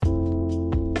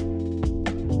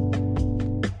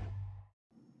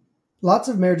Lots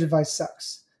of marriage advice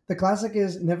sucks. The classic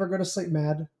is never go to sleep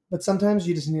mad, but sometimes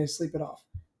you just need to sleep it off.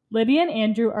 Lydia and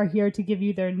Andrew are here to give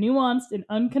you their nuanced and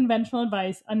unconventional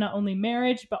advice on not only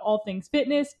marriage, but all things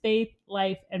fitness, faith,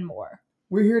 life, and more.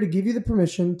 We're here to give you the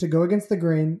permission to go against the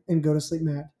grain and go to sleep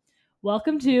mad.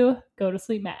 Welcome to Go to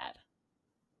Sleep Mad.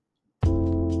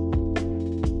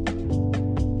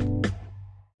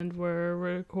 And we're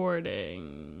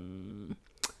recording.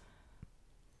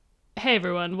 Hey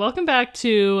everyone, welcome back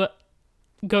to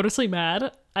Go to Sleep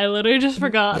Mad. I literally just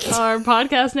forgot our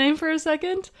podcast name for a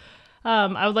second.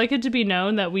 I would like it to be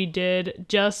known that we did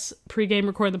just pregame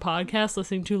record the podcast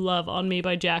listening to Love on Me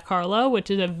by Jack Harlow, which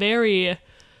is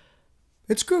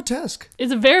It's grotesque.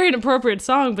 It's a very inappropriate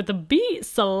song, but the beat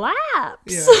slaps.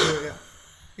 Yeah.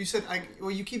 You said,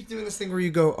 you keep doing this thing where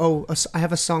you go, I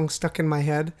have a song stuck in my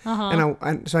head, so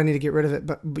I need to get rid of it,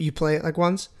 but you play it like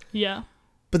once? Yeah.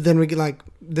 But then we get like,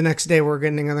 the next day we're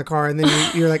getting in the car, and then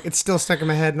you're like, it's still stuck in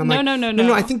my head, and I'm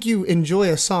No, I think you enjoy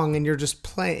a song, and you're just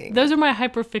playing. Those are my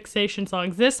hyperfixation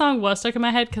songs. This song was stuck in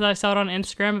my head because I saw it on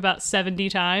Instagram about 70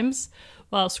 times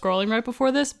while scrolling right before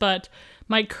this, but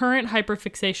my current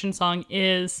hyperfixation song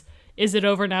is It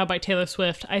Over Now by Taylor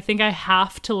Swift. I think I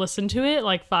have to listen to it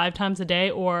like 5 times a day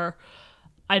or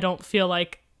I don't feel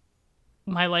like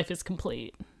my life is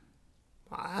complete.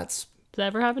 Does that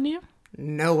ever happen to you?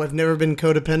 No, I've never been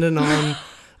codependent on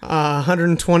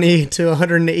 120 to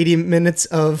 180 minutes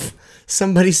of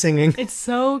somebody singing. It's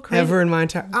so crazy. Ever in my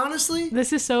entire... Honestly?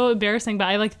 This is so embarrassing, but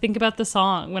I think about the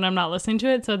song when I'm not listening to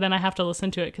it, so then I have to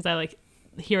listen to it because I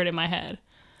hear it in my head.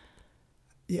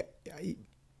 Yeah,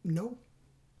 no.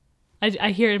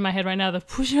 I hear it in my head right now. I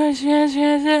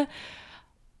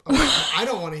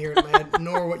don't want to hear it in my head,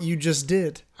 nor what you just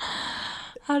did.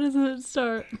 How does it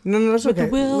start? No, it's okay.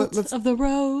 With the wilt of the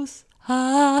rose,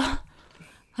 I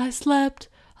slept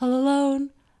all alone.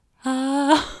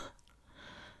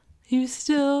 You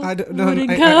still wouldn't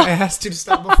go. I asked you to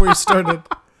stop before you started.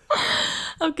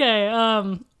 Okay,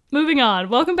 moving on.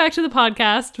 Welcome back to the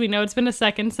podcast. We know it's been a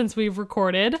second since we've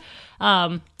recorded.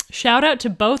 Shout out to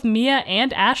both Mia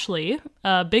and Ashley,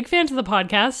 big fans of the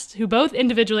podcast, who both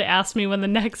individually asked me when the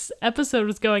next episode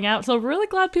was going out. So really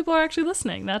glad people are actually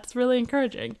listening. That's really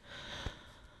encouraging.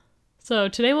 So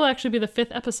today will actually be the 5th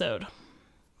episode.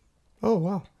 Oh,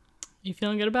 wow. You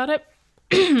feeling good about it?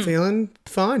 Feeling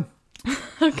fine.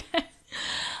 Okay.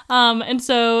 And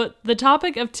so the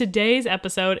topic of today's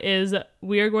episode is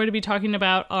we are going to be talking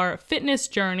about our fitness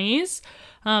journeys.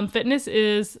 Fitness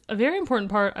is a very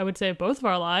important part, I would say, of both of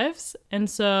our lives. And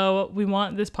so we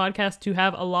want this podcast to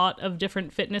have a lot of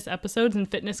different fitness episodes and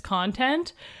fitness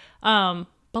content. But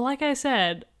like I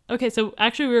said, okay, so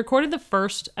actually we recorded the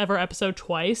first ever episode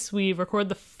twice. We recorded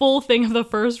the full thing of the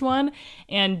first one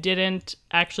and didn't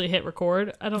actually hit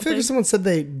record. I feel like if someone said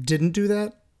they didn't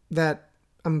do that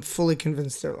I'm fully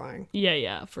convinced they're lying.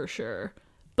 Yeah, for sure.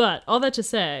 But all that to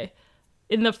say,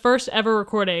 in the first ever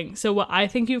recording, so what I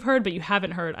think you've heard but you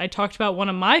haven't heard, I talked about one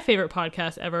of my favorite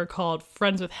podcasts ever called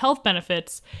Friends with Health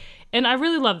Benefits, and I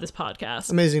really love this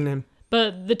podcast. Amazing name.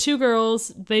 But the two girls,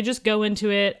 they just go into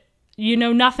it, you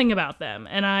know nothing about them,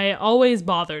 and I always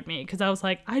bothered me because I was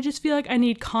like, I just feel like I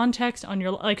need context on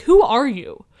your, who are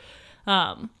you?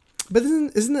 But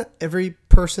isn't that every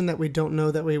person that we don't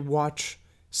know that we watch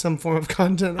some form of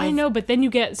content of? I know, but then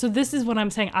so this is what I'm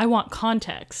saying. I want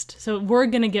context. So we're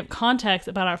going to give context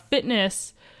about our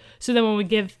fitness. So then when we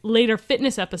give later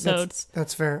fitness episodes.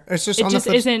 That's fair. It just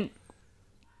isn't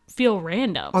feel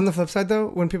random. On the flip side though,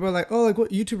 when people are like, oh,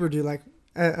 what YouTuber do you like?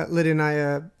 Lydia and I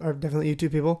are definitely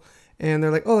YouTube people. And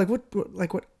they're like, oh, what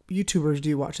YouTubers do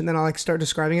you watch? And then I'll start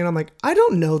describing it. I'm like, I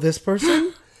don't know this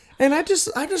person. And I just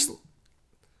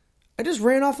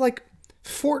ran off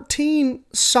 14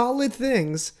 solid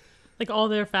things. All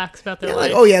their facts about their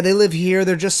life. They live here.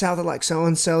 They're just south of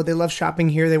so-and-so. They love shopping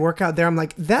here. They work out there. I'm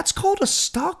like, that's called a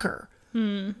stalker.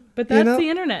 But that's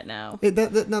the internet now.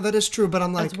 No, that is true. But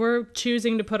I'm like, we're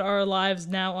choosing to put our lives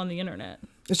now on the internet.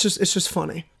 It's just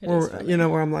funny.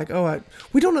 Where I'm like,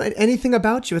 we don't know anything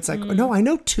about you. It's like, no, I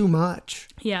know too much.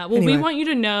 Yeah. Well, anyway. We want you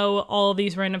to know all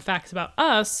these random facts about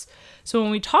us. So when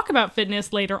we talk about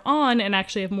fitness later on and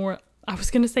actually have more, I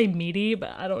was going to say meaty,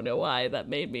 but I don't know why that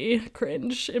made me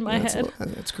cringe in my head.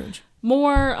 That's cringe.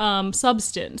 More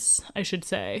substance, I should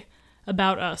say,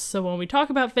 about us. So when we talk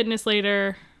about fitness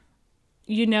later,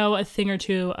 you know a thing or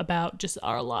two about just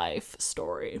our life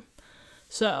story.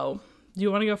 So do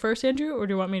you want to go first, Andrew, or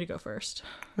do you want me to go first?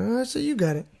 So you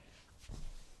got it.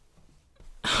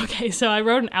 Okay, so I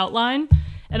wrote an outline,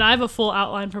 and I have a full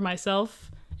outline for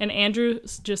myself, and Andrew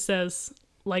just says,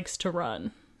 likes to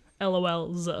run.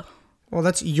 LOL. Well,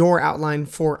 that's your outline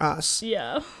for us.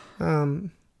 Yeah.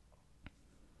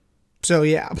 So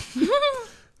yeah.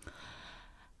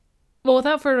 Well,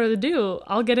 without further ado,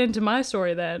 I'll get into my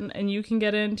story then, and you can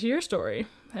get into your story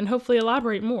and hopefully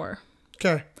elaborate more.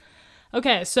 Okay.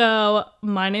 Okay, so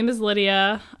my name is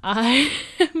Lydia. I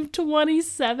am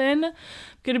 27. I'm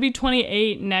going to be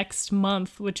 28 next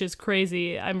month, which is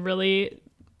crazy. I'm really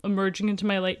emerging into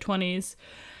my late 20s,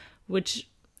 which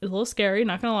is a little scary,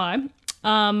 not going to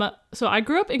lie. So I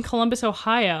grew up in Columbus,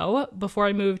 Ohio, before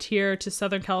I moved here to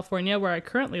Southern California, where I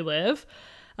currently live.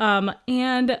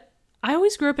 And I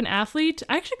always grew up an athlete.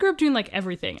 I actually grew up doing like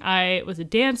everything. I was a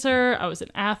dancer. I was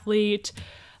an athlete.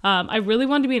 I really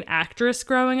wanted to be an actress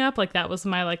growing up. Like that was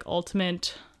my like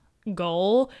ultimate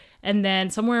goal. And then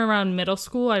somewhere around middle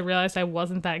school, I realized I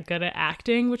wasn't that good at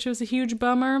acting, which was a huge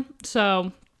bummer.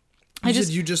 So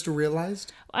You just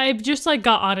realized? I just like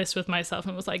got honest with myself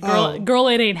and was like, girl,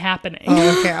 it ain't happening.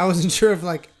 Oh, okay. I wasn't sure if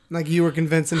like you were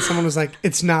convinced and someone was like,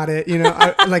 it's not it. You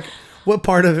know, like what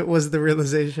part of it was the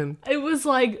realization? It was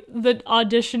like the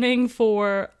auditioning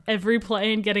for every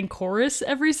play and getting chorus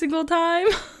every single time.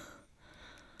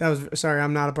 Sorry,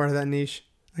 I'm not a part of that niche.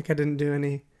 Like I didn't do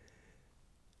any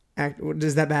act.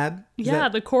 Is that bad?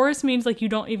 The chorus means like you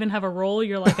don't even have a role.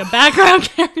 You're like a background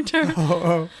character.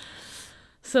 Oh.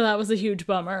 So that was a huge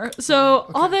bummer.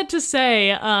 So all that to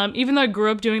say, even though I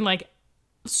grew up doing like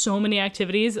so many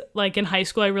activities, like in high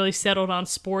school, I really settled on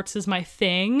sports as my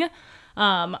thing.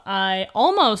 I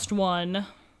almost won,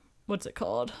 what's it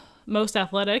called? Most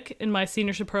athletic in my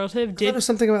senior superlative. There was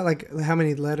something about like how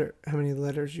many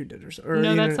letters you did or so.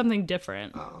 No, that's something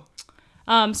different.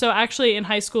 Oh. So actually in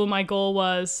high school, my goal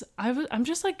was, I'm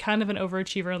just like kind of an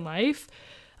overachiever in life.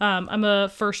 I'm a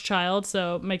first child,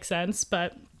 so it makes sense.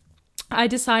 But I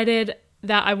decided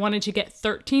that I wanted to get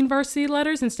 13 varsity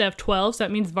letters instead of 12. So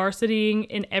that means varsitying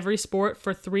in every sport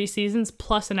for 3 seasons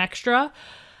plus an extra.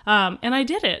 And I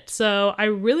did it. So I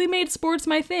really made sports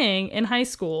my thing in high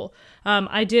school.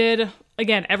 I did,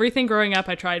 again, everything growing up.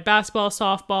 I tried basketball,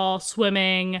 softball,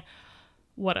 swimming.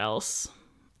 What else?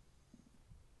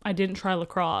 I didn't try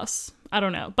lacrosse. I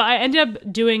don't know. But I ended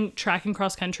up doing track and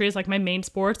cross country as like my main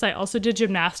sports. I also did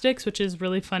gymnastics, which is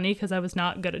really funny because I was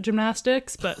not good at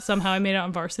gymnastics, but somehow I made it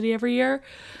on varsity every year.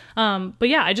 But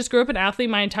yeah, I just grew up an athlete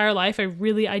my entire life. I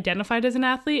really identified as an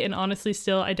athlete and honestly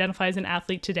still identify as an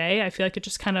athlete today. I feel like it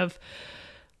just kind of,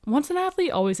 once an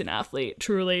athlete, always an athlete,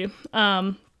 truly.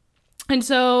 And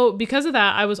so because of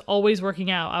that, I was always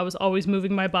working out. I was always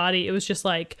moving my body. It was just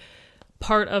like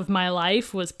part of my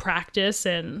life was practice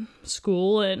and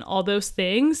school and all those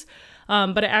things.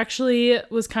 But it actually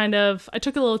was I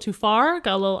took it a little too far,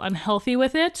 got a little unhealthy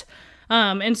with it.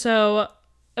 And so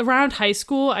around high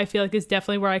school, I feel like is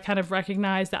definitely where I kind of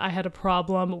recognized that I had a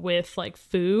problem with like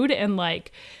food and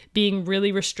like being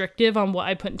really restrictive on what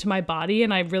I put into my body.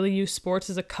 And I really used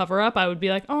sports as a cover up. I would be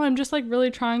like, oh, I'm just like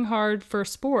really trying hard for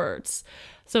sports.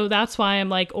 So that's why I'm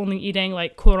like only eating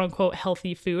like quote unquote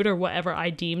healthy food or whatever I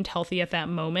deemed healthy at that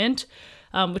moment,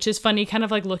 which is funny kind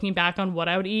of like looking back on what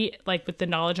I would eat like with the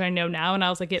knowledge I know now. And I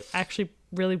was like, it actually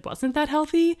really wasn't that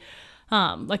healthy.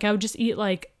 Like I would just eat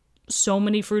like so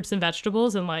many fruits and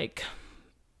vegetables and like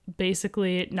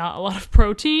basically not a lot of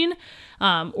protein,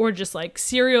 or just like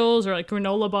cereals or like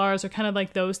granola bars or kind of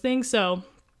like those things. So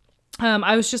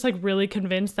I was just like really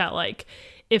convinced that like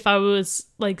if I was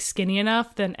like skinny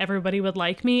enough, then everybody would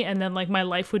like me and then like my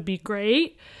life would be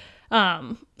great.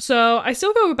 So I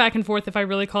still go back and forth if I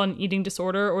really call it an eating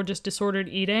disorder or just disordered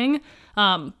eating.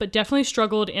 But definitely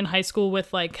struggled in high school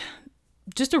with like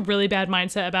just a really bad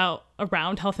mindset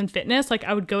around health and fitness. Like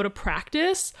I would go to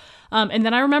practice. And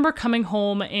then I remember coming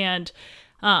home and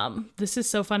this is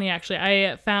so funny, actually.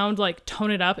 I found like Tone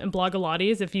It Up and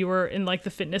Blogilates if you were in like the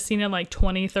fitness scene in like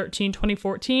 2013,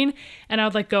 2014. And I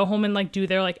would like go home and like do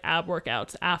their like ab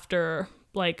workouts after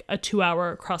like a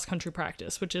 2-hour cross country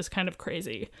practice, which is kind of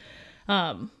crazy.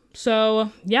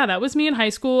 So yeah, that was me in high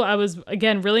school. I was,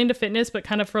 again, really into fitness, but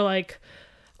kind of for like,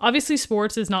 obviously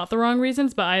sports is not the wrong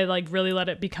reasons, but I like really let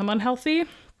it become unhealthy.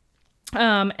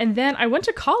 And then I went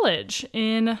to college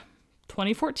in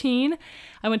 2014.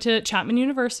 I went to Chapman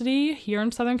University here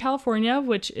in Southern California,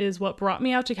 which is what brought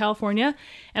me out to California.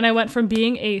 And I went from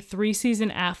being a 3-season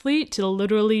athlete to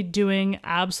literally doing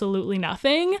absolutely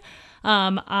nothing.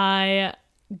 I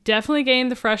definitely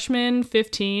gained the freshman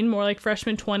 15, more like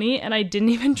freshman 20, and I didn't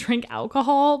even drink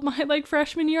alcohol my like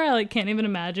freshman year. I like can't even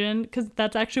imagine, because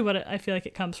that's actually what I feel like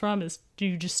it comes from, is do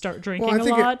you just start drinking a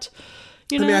lot?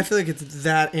 I mean, I feel like it's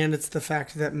that, and it's the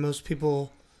fact that most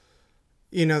people,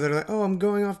 you know, they're like, oh, I'm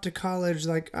going off to college.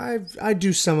 Like, I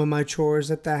do some of my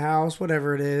chores at the house,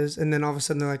 whatever it is. And then all of a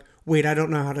sudden they're like, wait, I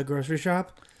don't know how to grocery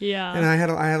shop. Yeah. And I had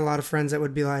a lot of friends that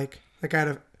would be like I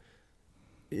had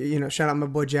shout out my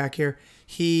boy Jack here.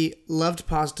 He loved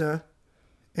pasta,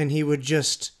 and he would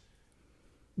just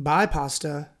buy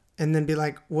pasta and then be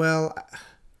like, well,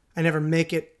 I never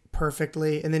make it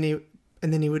perfectly. And then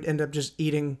he would end up just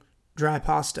eating dry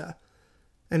pasta.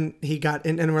 And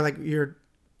and we're like, you're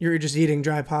just eating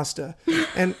dry pasta.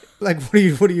 And like,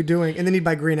 what are you doing? And then he'd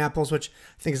buy green apples, which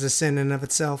I think is a sin in and of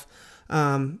itself.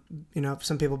 Some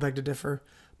people beg to differ,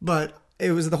 but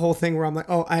it was the whole thing where I'm like,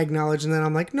 oh, I acknowledge. And then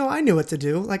I'm like, no, I knew what to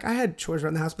do. Like, I had chores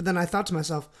around the house, but then I thought to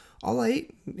myself, all I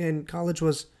ate in college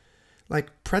was like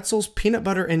pretzels, peanut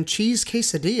butter, and cheese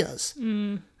quesadillas.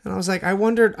 And I was like, I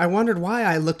wondered why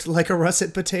I looked like a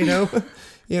russet potato,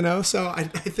 So I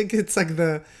think it's like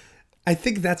I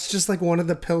think that's just like one of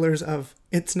the pillars of,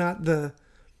 it's not the,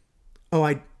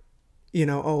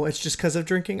 it's just because of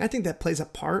drinking. I think that plays a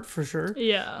part for sure.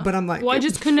 Yeah. But I'm like, well, I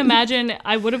just couldn't imagine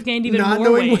I would have gained even not more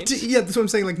knowing weight. what to eat. Yeah, that's what I'm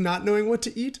saying. Like, not knowing what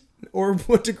to eat or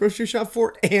what to grocery shop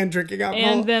for, and drinking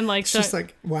alcohol. And then it's just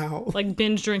like, wow. Like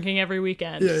binge drinking every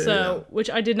weekend. Which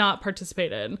I did not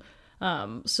participate in. I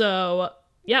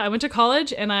went to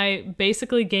college and I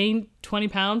basically gained 20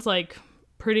 pounds like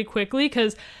pretty quickly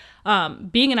because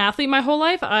being an athlete my whole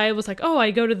life, I was like, oh,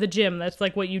 I go to the gym. That's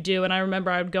like what you do. And I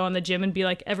remember I would go on the gym and be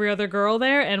like every other girl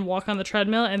there and walk on the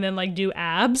treadmill and then like do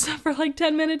abs for like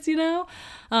 10 minutes, and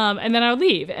then I would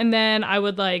leave. And then I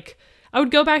would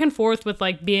go back and forth with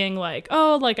like being like,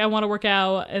 oh, like I want to work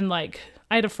out. And like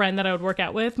I had a friend that I would work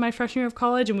out with my freshman year of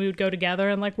college and we would go together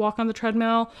and like walk on the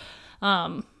treadmill.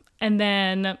 And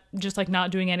then just like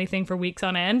not doing anything for weeks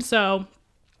on end. So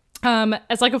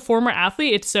as like a former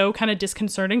athlete, it's so kind of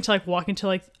disconcerting to like walk into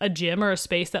like a gym or a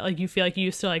space that like you feel like you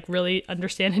used to like really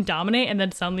understand and dominate, and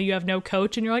then suddenly you have no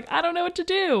coach and you're like, I don't know what to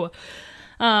do.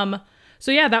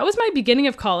 That was my beginning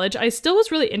of college. I still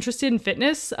was really interested in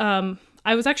fitness.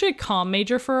 I was actually a comm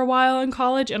major for a while in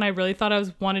college, and I really thought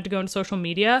wanted to go into social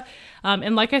media.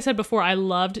 And like I said before, I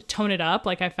loved Tone It Up.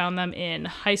 Like I found them in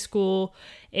high school,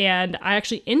 and I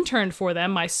actually interned for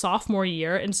them my sophomore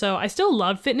year. And so I still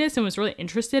loved fitness and was really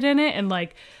interested in it and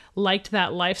like liked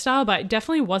that lifestyle, but I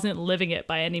definitely wasn't living it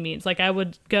by any means. Like I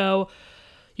would go,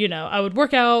 I would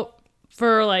work out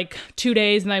for like 2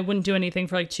 days and I wouldn't do anything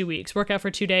for like 2 weeks. Work out for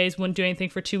 2 days, wouldn't do anything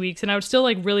for 2 weeks. And I would still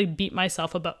like really beat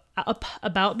myself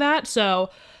about that. So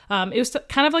it was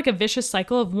kind of like a vicious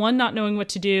cycle of one, not knowing what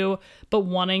to do, but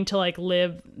wanting to like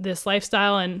live this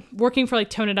lifestyle. And working for like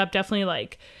Tone It Up, definitely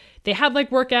like they had like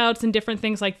workouts and different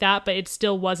things like that, but it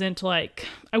still wasn't like,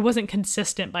 I wasn't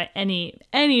consistent by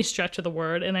any stretch of the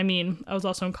word. And I mean, I was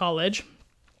also in college.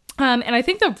 And I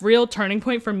think the real turning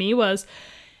point for me was,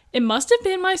 it must have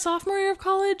been my sophomore year of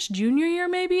college, junior year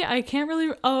maybe. I can't really,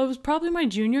 it was probably my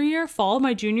junior year, fall of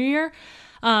my junior year.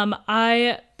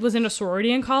 I was in a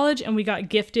sorority in college and we got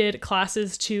gifted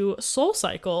classes to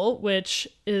SoulCycle, which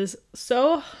is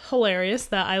so hilarious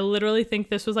that I literally think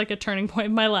this was like a turning point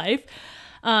in my life.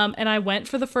 And I went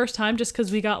for the first time just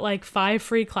because we got like 5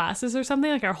 free classes or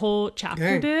something, like our whole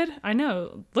chapter did. I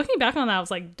know. Looking back on that, I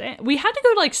was like, damn. We had to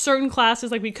go to like certain classes.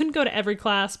 Like we couldn't go to every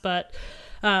class, but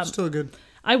still good.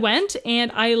 I went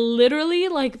and I literally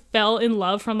like fell in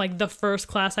love from like the first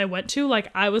class I went to. Like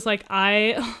I was like,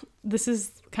 this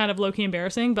is kind of low-key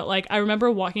embarrassing, but like I remember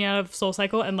walking out of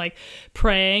SoulCycle and like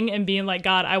praying and being like,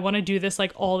 God, I want to do this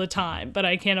like all the time, but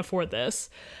I can't afford this.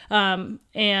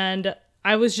 And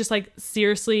I was just like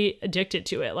seriously addicted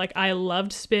to it. Like I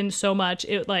loved spin so much.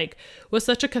 It like was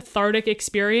such a cathartic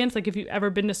experience. Like if you've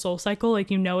ever been to SoulCycle, like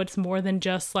it's more than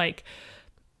just like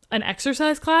an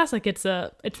exercise class. Like it's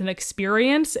an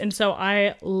experience. And so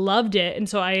I loved it. And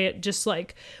so I just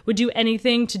like would do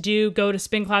anything to go to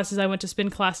spin classes. I went to spin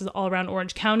classes all around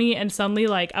Orange County, and suddenly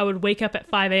like I would wake up at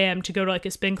 5 a.m. to go to like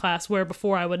a spin class where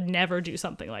before I would never do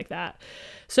something like that.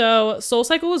 So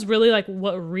SoulCycle was really like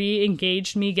what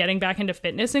re-engaged me getting back into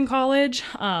fitness in college.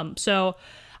 So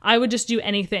I would just do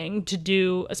anything to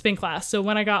do a spin class. So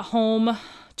when I got home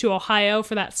to Ohio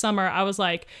for that summer, I was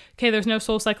like, okay, there's no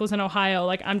SoulCycles in Ohio.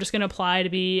 Like I'm just going to apply to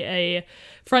be a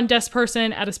front desk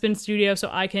person at a spin studio so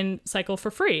I can cycle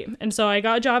for free. And so I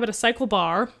got a job at a cycle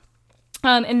bar,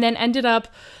 and then ended up,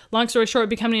 long story short,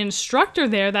 becoming an instructor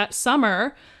there that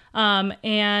summer.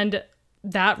 And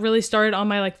that really started on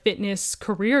my like fitness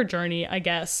career journey, I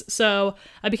guess. So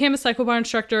I became a cycle bar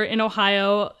instructor in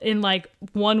Ohio in like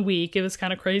 1 week. It was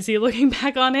kind of crazy looking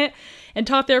back on it, and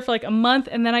taught there for like a month.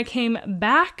 And then I came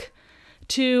back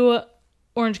to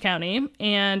Orange County,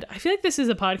 and I feel like this is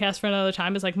a podcast for another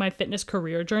time. It's like my fitness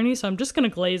career journey. So I'm just going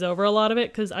to glaze over a lot of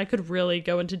it because I could really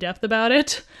go into depth about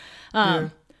it.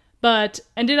 But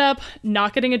ended up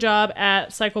not getting a job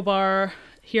at cycle bar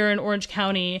here in Orange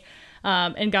County.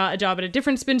 and got a job at a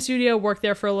different spin studio, worked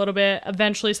there for a little bit.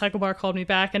 Eventually, Cycle Bar called me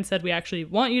back and said, we actually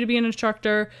want you to be an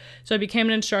instructor. So I became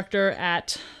an instructor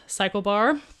at Cycle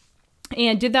Bar.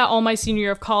 And did that all my senior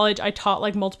year of college. I taught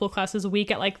like multiple classes a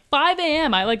week at like 5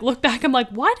 a.m. I like look back, I'm like,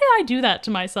 why did I do that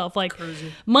to myself? Like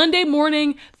crazy. Monday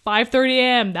morning, 5:30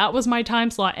 a.m. That was my time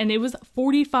slot. And it was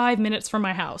 45 minutes from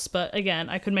my house. But again,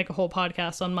 I could make a whole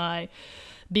podcast on my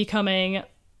becoming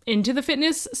into the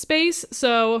fitness space.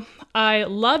 So I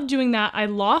loved doing that. I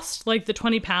lost like the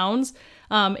 20 pounds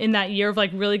in that year of like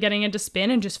really getting into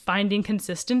spin and just finding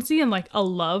consistency and like a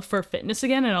love for fitness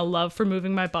again and a love for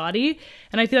moving my body.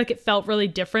 And I feel like it felt really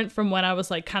different from when I was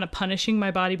like kind of punishing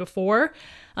my body before.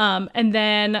 And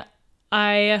then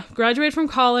I graduated from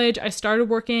college. I started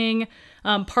working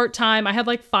part-time. I had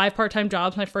like 5 part-time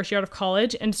jobs my first year out of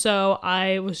college. And so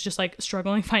I was just like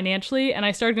struggling financially. And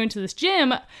I started going to this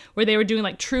gym where they were doing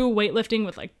like true weightlifting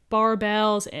with like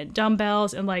barbells and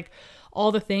dumbbells and like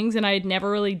all the things. And I had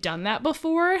never really done that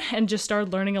before and just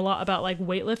started learning a lot about like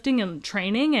weightlifting and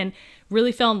training and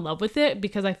really fell in love with it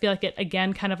because I feel like it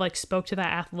again kind of like spoke to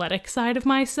that athletic side of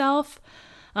myself.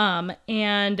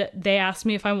 And they asked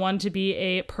me if I wanted to be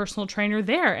a personal trainer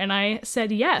there. And I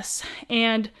said yes.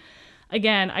 And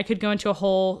again, I could go into a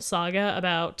whole saga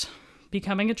about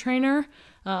becoming a trainer.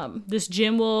 This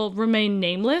gym will remain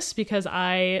nameless because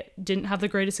I didn't have the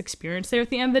greatest experience there at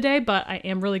the end of the day, but I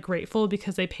am really grateful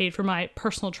because they paid for my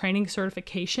personal training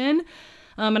certification.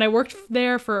 And I worked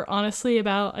there for honestly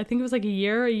about, I think it was like a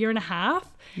year and a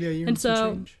half. Yeah, year and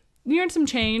some change. Year and some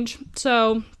change.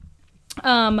 So,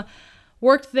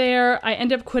 worked there. I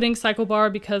ended up quitting Cycle Bar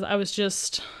because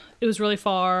it was really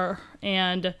far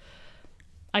and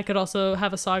I could also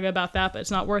have a saga about that, but it's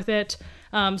not worth it.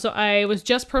 So I was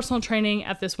just personal training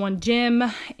at this one gym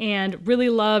and really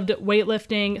loved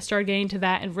weightlifting, started getting into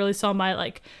that and really saw my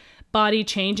like body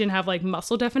change and have like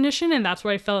muscle definition. And that's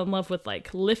where I fell in love with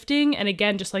like lifting and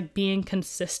again, just like being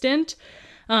consistent.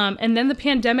 And then the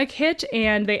pandemic hit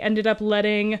and they ended up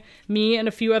letting me and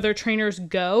a few other trainers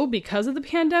go because of the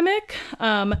pandemic.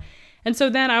 And so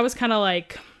then I was kind of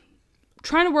like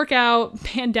trying to work out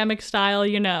pandemic style,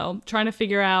 trying to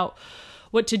figure out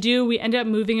what to do. We ended up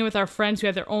moving in with our friends who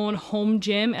had their own home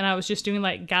gym and I was just doing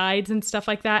like guides and stuff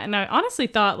like that. And I honestly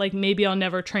thought like maybe I'll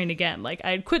never train again. Like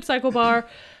I had quit Cycle Bar.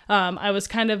 I was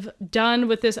kind of done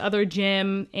with this other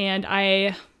gym and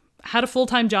I had a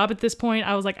full-time job at this point.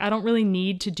 I was like, I don't really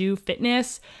need to do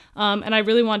fitness. And I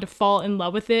really wanted to fall in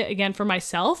love with it again for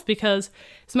myself because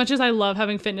as much as I love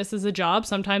having fitness as a job,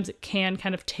 sometimes it can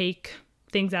kind of take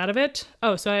things out of it.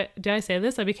 Oh, so did I say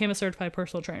this? I became a certified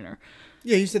personal trainer.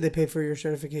 Yeah, you said they paid for your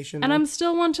certification. And I'm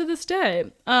still one to this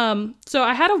day. So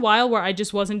I had a while where I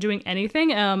just wasn't doing anything.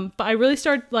 But I really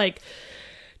started like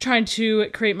trying to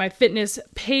create my fitness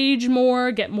page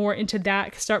more, get more into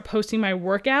that, start posting my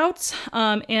workouts.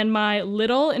 And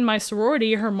in my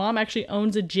sorority, her mom actually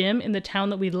owns a gym in the town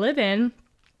that we live in.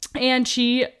 And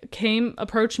she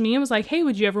approached me and was like, hey,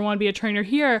 would you ever want to be a trainer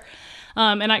here?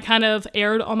 And I kind of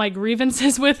aired all my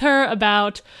grievances with her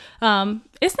about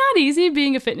it's not easy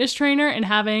being a fitness trainer and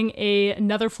having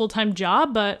another full-time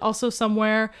job, but also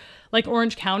somewhere like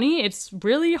Orange County, it's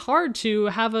really hard to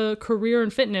have a career in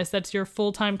fitness that's your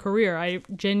full-time career. I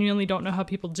genuinely don't know how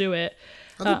people do it.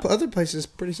 Other places,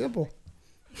 pretty simple.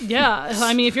 Yeah,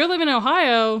 I mean, if you're living in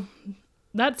Ohio,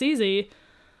 that's easy.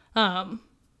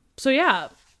 So yeah,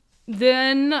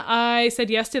 then I said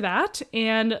yes to that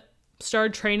and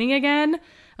started training again,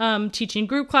 teaching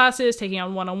group classes, taking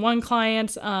on one-on-one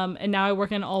clients, and now I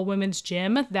work in an all-women's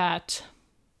gym that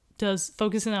does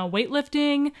focusing on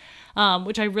weightlifting,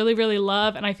 which I really, really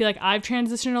love, and I feel like I've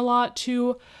transitioned a lot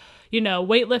to,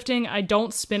 weightlifting. I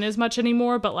don't spin as much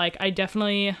anymore, but like I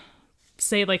definitely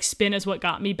say like spin is what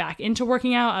got me back into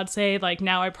working out. I'd say like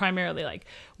now I primarily like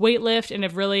weightlift and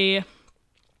have really,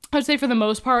 I'd say for the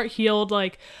most part, healed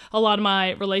like a lot of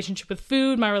my relationship with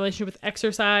food, my relationship with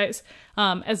exercise,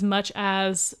 as much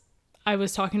as I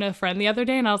was talking to a friend the other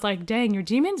day and I was like, dang, your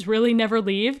demons really never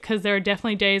leave, because there are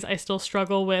definitely days I still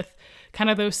struggle with kind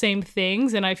of those same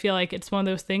things. And I feel like it's one of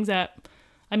those things that,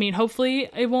 I mean, hopefully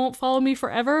it won't follow me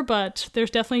forever, but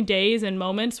there's definitely days and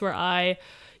moments where I,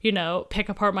 pick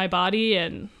apart my body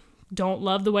and don't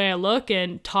love the way I look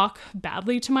and talk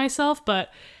badly to myself.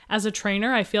 But as a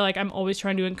trainer, I feel like I'm always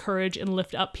trying to encourage and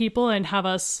lift up people and have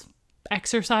us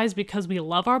exercise because we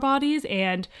love our bodies.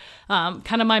 And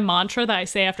kind of my mantra that I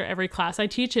say after every class I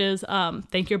teach is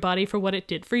thank your body for what it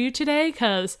did for you today,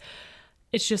 because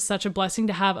it's just such a blessing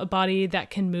to have a body that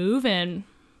can move. And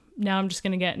now I'm just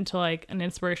going to get into like an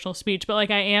inspirational speech, but like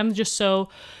I am just so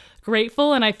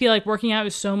grateful. And I feel like working out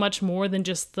is so much more than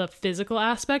just the physical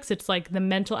aspects. It's like the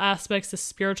mental aspects, the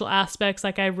spiritual aspects.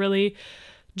 Like I really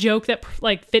joke that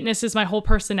like fitness is my whole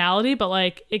personality, but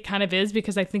like it kind of is,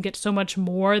 because I think it's so much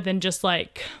more than just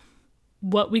like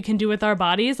what we can do with our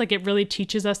bodies. Like it really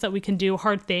teaches us that we can do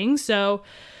hard things. So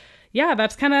yeah,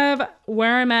 that's kind of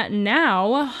where I'm at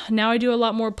now. Now I do a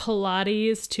lot more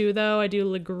Pilates too, though. I do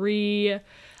Legree.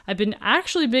 I've been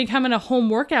actually becoming a home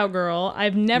workout girl.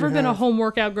 I've never been a home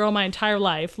workout girl my entire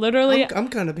life. Literally. I'm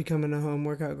kind of becoming a home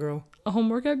workout girl. A home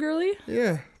workout girly?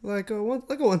 Yeah. Like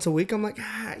once a week. I'm like,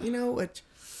 you know what?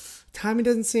 Timing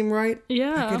doesn't seem right.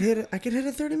 Yeah. I could hit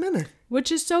a 30-minute. Which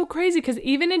is so crazy, because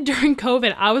even during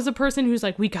COVID, I was a person who's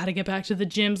like, we got to get back to the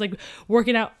gyms, like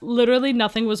working out. Literally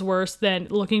nothing was worse than,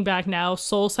 looking back now,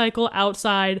 Soul Cycle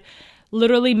outside,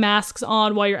 literally masks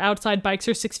on while you're outside, bikes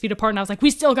are 6 feet apart, and I was like,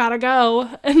 we still gotta go.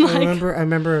 And like, I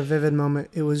remember a vivid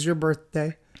moment. It was your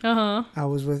birthday. I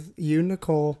was with you,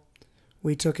 Nicole.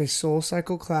 We took a Soul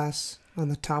Cycle class on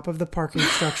the top of the parking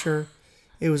structure.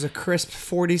 It was a crisp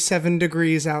 47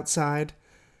 degrees outside.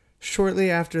 Shortly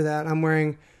after that, I'm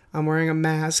wearing a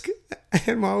mask,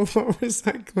 and while we're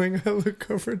cycling, I look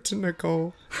over to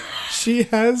Nicole. She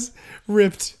has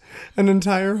ripped an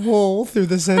entire hole through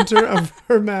the center of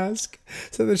her mask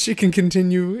so that she can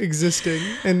continue existing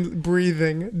and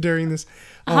breathing during this.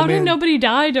 How did nobody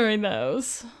die during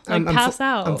those? Like pass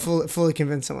out? I'm fully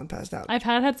convinced someone passed out. I've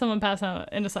had someone pass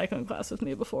out in a cycling class with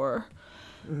me before.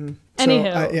 Mm-hmm.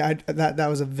 Anywho,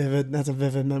 that's a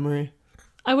vivid memory.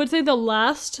 I would say the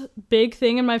last big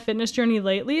thing in my fitness journey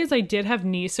lately is I did have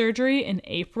knee surgery in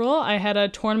April. I had a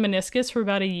torn meniscus for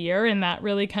about a year, and that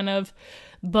really kind of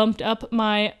bumped up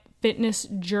my fitness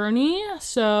journey.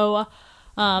 So,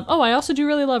 I also do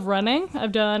really love running.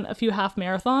 I've done a few half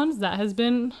marathons. That has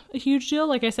been a huge deal.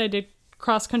 Like I said, I did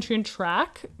cross country and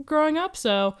track growing up.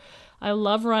 So I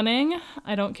love running.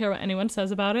 I don't care what anyone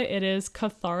says about it. It is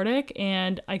cathartic,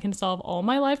 and I can solve all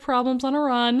my life problems on a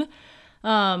run.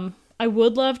 I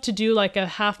would love to do like a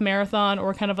half marathon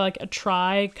or kind of like a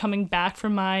try coming back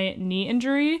from my knee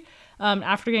injury.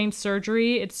 After getting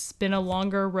surgery, it's been a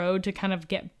longer road to kind of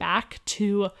get back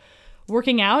to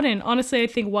working out. And honestly, I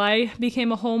think why I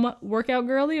became a home workout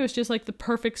girly, it was just like the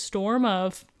perfect storm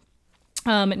of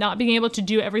not being able to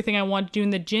do everything I want to do in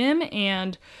the gym.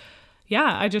 And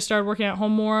yeah, I just started working at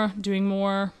home more, doing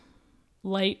more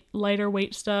lighter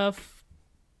weight stuff,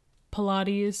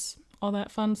 Pilates, all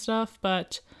that fun stuff.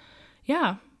 But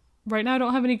yeah, right now I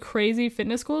don't have any crazy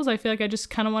fitness goals. I feel like I just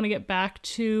kind of want to get back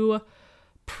to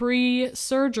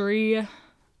pre-surgery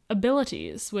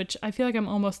abilities, which I feel like I'm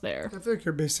almost there. I feel like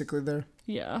you're basically there.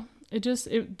 Yeah.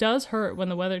 It does hurt when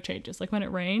the weather changes. Like when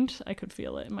it rained, I could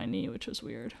feel it in my knee, which was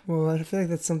weird. Well, I feel like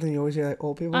that's something you always hear like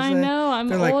old people say. I know, I'm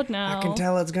They're old like, now. I can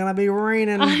tell it's gonna be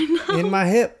raining in my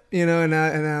hip, and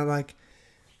now like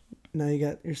now you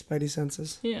got your spidey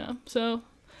senses. Yeah. So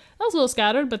that was a little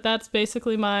scattered, but that's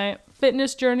basically my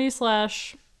fitness journey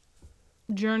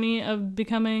 / journey of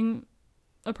becoming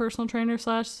a personal trainer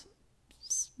 /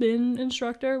 spin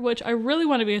instructor, which I really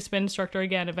want to be a spin instructor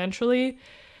again eventually.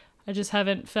 I just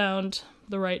haven't found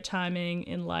the right timing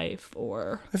in life,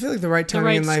 or I feel like the right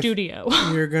timing in life, studio.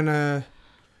 You're gonna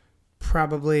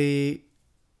probably,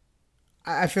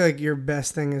 I feel like your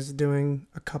best thing is doing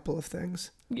a couple of things.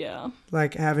 Yeah.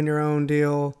 Like having your own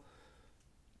deal,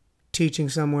 teaching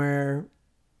somewhere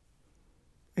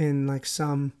in like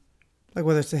some, like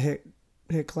whether it's a hit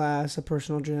class, a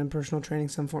personal gym, personal training,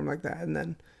 some form like that, and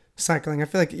then cycling. I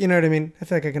feel like, you know what I mean? I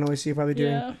feel like I can always see you probably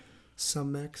doing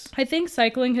some mix. I think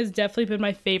cycling has definitely been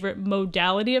my favorite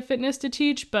modality of fitness to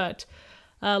teach, but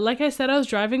like I said, I was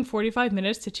driving 45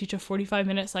 minutes to teach a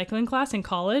 45-minute cycling class in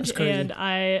college, and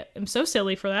I am so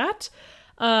silly for that.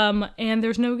 And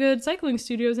there's no good cycling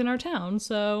studios in our town,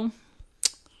 so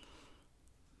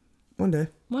one day.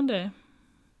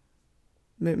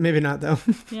 Maybe not, though.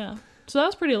 Yeah. So that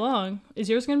was pretty long. Is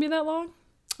yours going to be that long?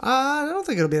 I don't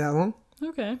think it'll be that long.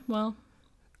 Okay, well,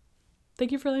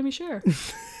 thank you for letting me share.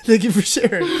 Thank you for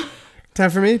sharing. Time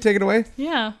for me? Take it away?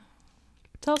 Yeah.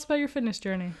 Tell us about your fitness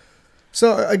journey.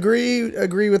 So I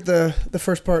agree with the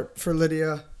first part for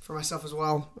Lydia, for myself as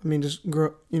well. I mean, just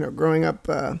growing up,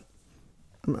 I'm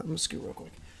going to scoot real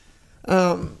quick.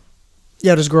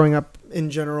 Just growing up in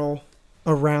general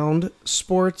around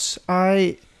sports.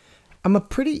 I'm a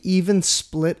pretty even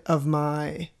split of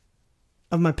my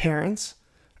parents.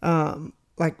 My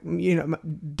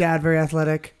dad very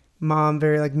athletic, mom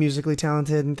very like musically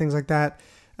talented and things like that.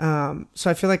 So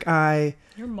I feel like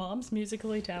your mom's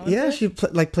musically talented. Yeah, she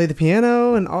played the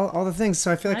piano and all the things.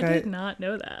 So I feel like I did not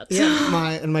know that.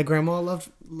 Yeah, my grandma loved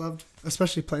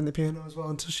especially playing the piano as well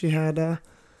until she had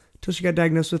till she got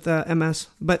diagnosed with MS.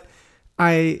 But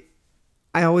I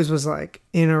always was like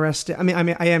interested. I mean,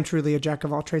 I am truly a jack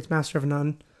of all trades, master of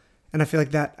none, and I feel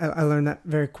like that I learned that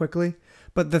very quickly.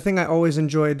 But the thing I always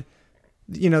enjoyed,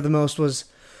 the most was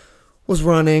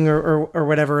running or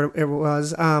whatever it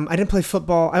was. I didn't play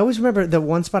football. I always remember the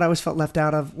one spot I always felt left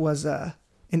out of was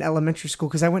in elementary school,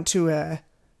 because I went to I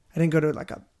didn't go to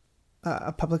like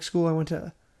a public school. I went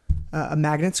to a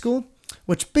magnet school,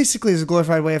 which basically is a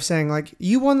glorified way of saying like,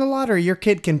 you won the lottery, your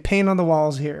kid can paint on the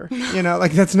walls here.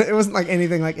 Like it wasn't like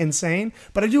anything like insane,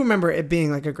 but I do remember it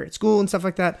being like a great school and stuff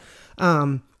like that.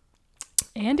 And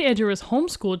Andrew was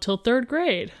homeschooled till 3rd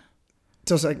grade.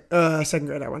 Till second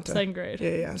grade I went to. 2nd grade.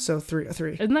 Yeah. So three.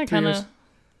 Isn't that kind of...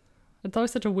 It's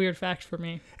always such a weird fact for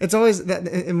me. It's always that,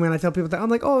 and when I tell people that, I'm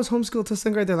like, oh, I was homeschooled till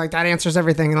 2nd grade, they're like, that answers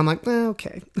everything. And I'm like,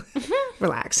 okay.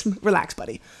 Relax,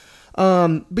 buddy.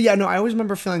 But yeah, no, I always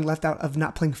remember feeling left out of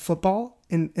not playing football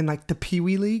in like the Pee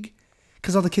Wee League,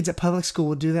 because all the kids at public school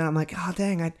would do that. I'm like, oh,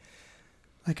 dang, I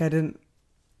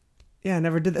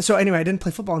never did that. So anyway, I didn't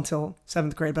play football until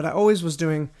 7th grade, but I always was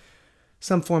doing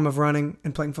some form of running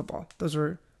and playing football. Those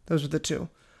were the two.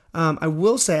 I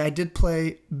will say I did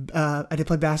play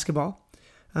basketball.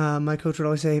 My coach would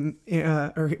always say,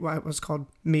 it was called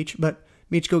Meech, but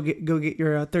Meech, go get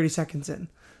your 30 seconds in.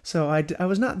 So I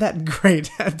was not that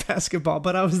great at basketball,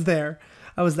 but I was there.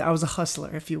 I was a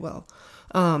hustler, if you will.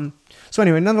 So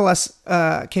anyway, nonetheless,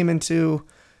 came into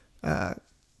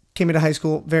high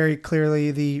school. Very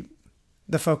clearly, the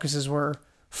focuses were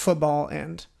football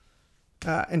and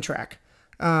track.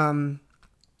 Kind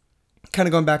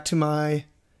of going back to my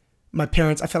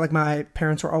parents, I felt like my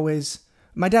parents were always...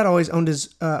 My dad always owned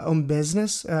his own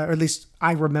business, or at least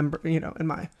I remember, in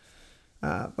my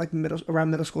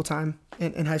around middle school time.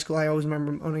 In high school, I always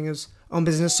remember owning his own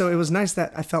business. So it was nice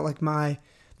that I felt like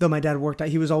though my dad worked out,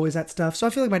 he was always at stuff. So I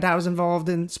feel like my dad was involved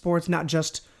in sports, not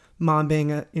just mom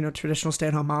being a traditional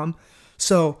stay-at-home mom.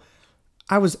 So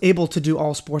I was able to do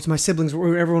all sports. My siblings,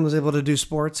 everyone was able to do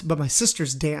sports, but my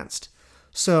sisters danced.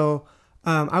 So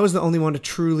I was the only one to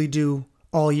truly do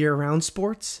all year round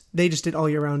sports. They just did all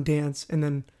year round dance, and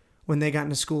then when they got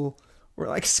into school, were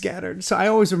like scattered. So I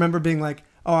always remember being like,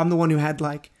 oh, I'm the one who had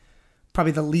like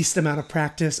probably the least amount of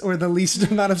practice or the least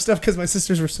amount of stuff, because my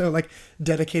sisters were so like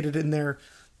dedicated in their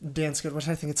dance good, which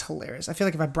I think it's hilarious. I feel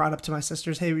like if I brought up to my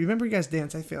sisters, hey, remember you guys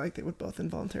dance, I feel like they would both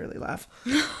involuntarily laugh.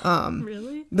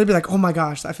 Really? They'd be like, oh my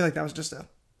gosh. I feel like that was just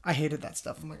I hated that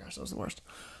stuff. Oh my gosh, that was the worst.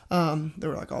 They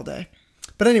were like all day.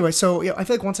 But anyway, so I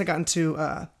feel like once I got into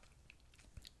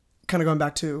kind of going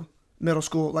back to middle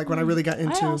school, like when I really got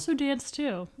into... I also danced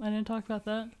too. I didn't talk about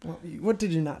that. Well, what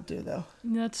did you not do though?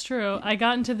 That's true. I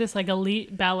got into this like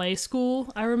elite ballet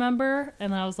school, I remember,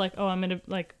 and I was like, oh, I'm going to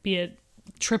like be a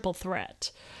triple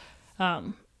threat.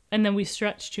 And then we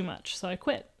stretched too much, so I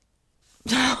quit.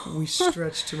 We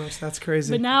stretched too much. That's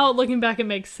crazy. But now looking back, it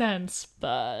makes sense.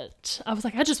 But I was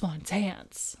like, I just want to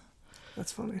dance.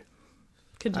 That's funny.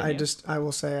 Continue. I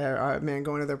will say, man,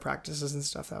 going to their practices and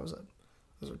stuff, those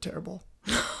were terrible.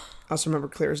 I also remember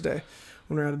clear as day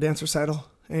when we were at a dance recital,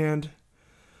 and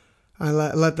I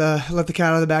let the cat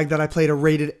out of the bag that I played a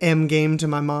rated M game to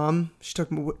my mom. She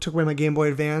took away my Game Boy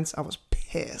Advance. I was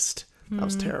pissed. That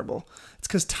was terrible. It's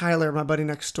because Tyler, my buddy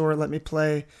next door, let me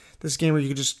play this game where you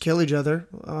could just kill each other.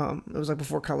 It was like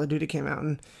before Call of Duty came out,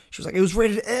 and she was like, it was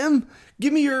rated M?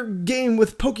 Give me your game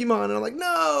with Pokemon. And I'm like,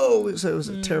 no! So it was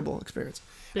a terrible experience.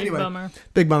 Big bummer.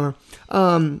 Big bummer.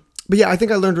 But yeah, I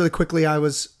think I learned really quickly I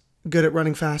was good at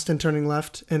running fast and turning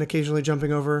left and occasionally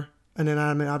jumping over an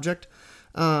inanimate object.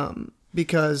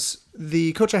 Because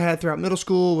the coach I had throughout middle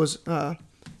school was,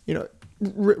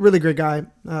 really great guy.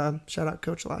 Shout out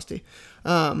Coach Lasty.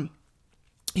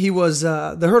 He was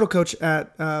the hurdle coach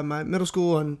at my middle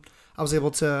school, and I was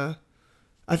able to...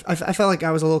 I felt like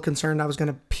I was a little concerned I was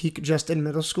going to peak just in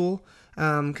middle school,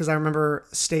 because I remember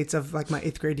states of like my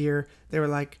 8th grade year, they were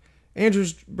like,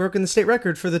 Andrew's broken the state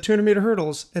record for the 200-meter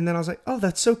hurdles. And then I was like, oh,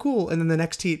 that's so cool. And then the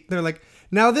next heat, they're like,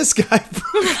 now this guy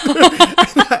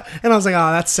and I was like,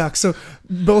 oh, that sucks. So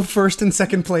both first and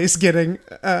second place getting,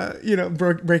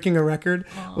 breaking a record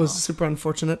was super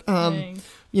unfortunate.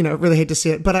 Really hate to see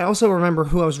it. But I also remember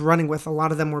who I was running with. A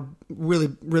lot of them were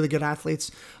really, really good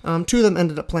athletes. 2 of them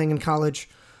ended up playing in college.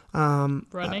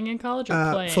 Running in college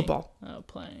or playing? Football. Oh,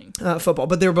 playing. Football.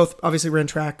 But they were both obviously ran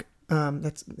track.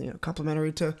 That's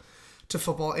complementary to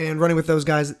football, and running with those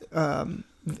guys.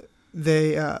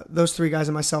 Those 3 guys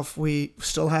and myself, we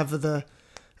still have the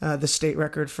state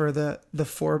record for the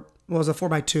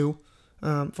 4x2,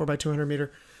 4x200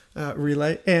 meter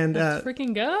relay, and let's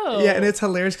freaking go. Yeah, and it's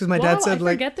hilarious because my dad said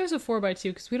I forget there's a 4x2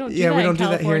 because we don't do that. We don't do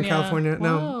that here in California.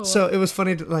 Whoa. No, so it was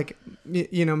funny to like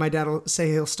my dad will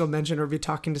say he'll still mention or be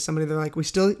talking to somebody. They're like, we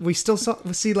still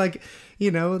see like,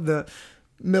 the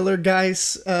Miller,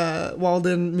 Geis,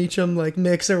 Walden, Meacham, like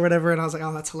mix or whatever. And I was like,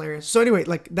 oh, that's hilarious. So anyway,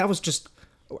 like that was just,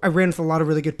 I ran with a lot of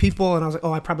really good people, and I was like,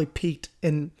 oh, I probably peaked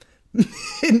in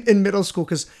middle school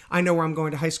because I know where I'm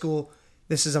going to high school.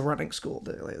 This is a running school.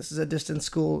 This is a distance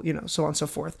school, so on and so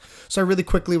forth. So I really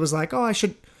quickly was like, oh, I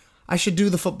should do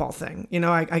the football thing. I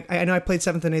know I played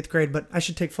 7th and 8th grade, but I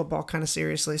should take football kind of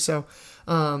seriously. So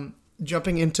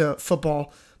jumping into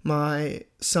football, my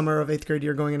summer of 8th grade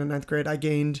year going into 9th grade, I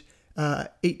gained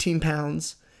 18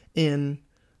 pounds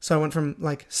so I went from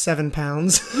like 7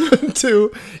 pounds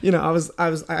to,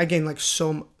 I gained like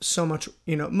so much,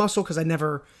 muscle because I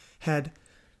never had,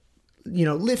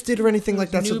 lifted or anything like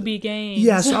that. Newbie gains.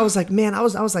 Yeah. So I was like, man, I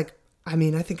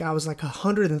think I was like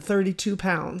 132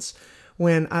 pounds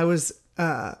when I was,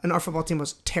 and our football team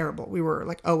was terrible. We were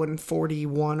like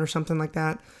 0-41 or something like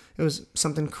that. It was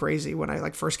something crazy. When I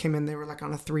like first came in, they were like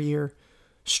on a 3-year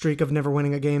streak of never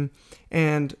winning a game.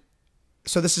 And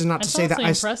so this is not to say that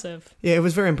impressive. Yeah, it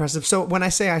was very impressive. So when I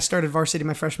say I started varsity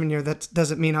my freshman year, that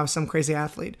doesn't mean I was some crazy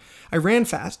athlete. I ran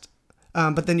fast,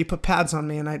 but then you put pads on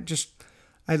me, and I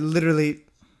literally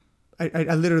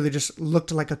just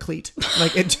looked like a cleat.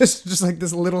 Like it just like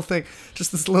this little thing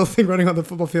running on the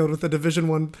football field with a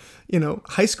Division I,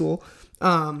 high school.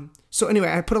 So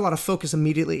anyway, I put a lot of focus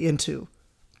immediately into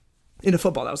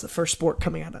football. That was the first sport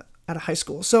coming out of high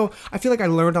school. So I feel like I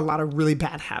learned a lot of really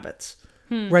bad habits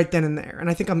right then and there. And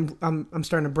I think I'm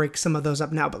starting to break some of those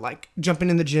up now, but like jumping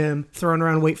in the gym, throwing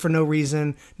around weight for no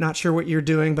reason, not sure what you're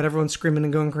doing, but everyone's screaming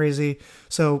and going crazy.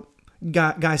 So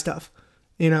guy stuff,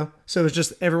 so it's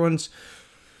just everyone's,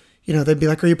 they'd be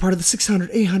like, are you part of the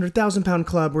 600, 800,000 pound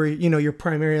club where, your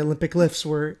primary Olympic lifts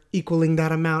were equaling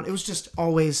that amount. It was just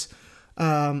always,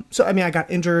 so, I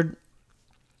got injured,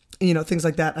 things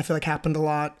like that I feel like happened a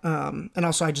lot. And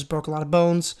also I just broke a lot of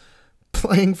bones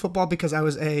playing football because I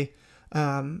was a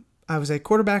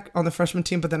quarterback on the freshman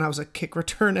team, but then I was a kick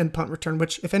return and punt return,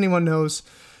 which if anyone knows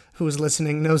who is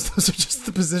listening knows those are just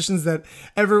the positions that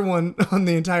everyone on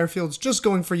the entire field's just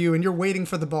going for you and you're waiting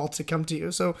for the ball to come to you.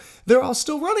 So they're all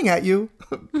still running at you,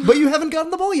 but you haven't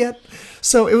gotten the ball yet.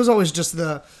 So it was always just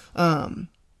the,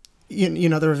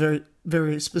 there was very,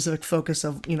 very specific focus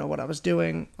of, what I was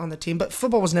doing on the team, but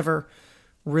football was never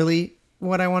really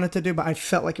what I wanted to do, but I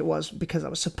felt like it was because I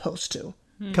was supposed to.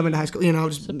 Coming to high school,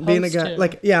 just supposed being a guy.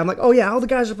 Like, yeah, I'm like, oh yeah, all the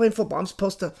guys are playing football. I'm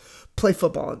supposed to play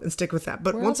football and stick with that.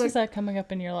 But where else is that coming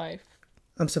up in your life?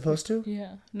 I'm supposed to?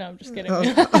 Yeah. No, I'm just kidding. I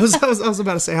was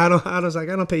about to say, I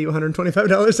don't pay you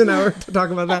 $125 an hour to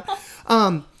talk about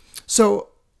that. So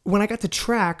when I got to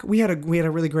track, we had a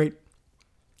really great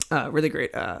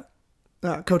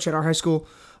coach at our high school,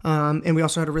 and we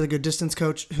also had a really good distance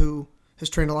coach who has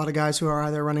trained a lot of guys who are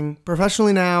either running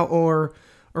professionally now or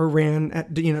ran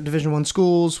at Division I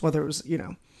schools, whether it was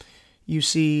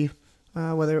UC,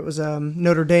 whether it was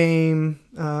Notre Dame,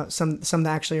 some that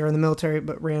actually are in the military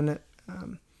but ran at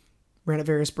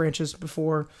various branches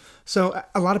before. So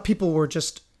a lot of people were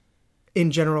just,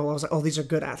 in general, I was like, oh, these are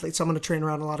good athletes, so I'm going to train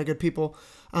around a lot of good people.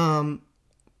 And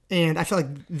I felt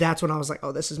like that's when I was like,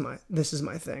 oh, this is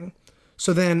my thing.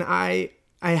 So then I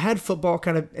had football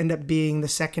kind of end up being the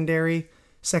secondary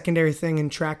thing, and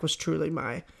track was truly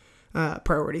my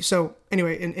priority. So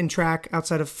anyway, in track,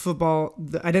 outside of football,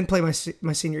 I didn't play my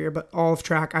senior year, but all of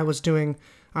track I was doing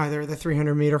either the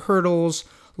 300 meter hurdles,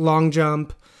 long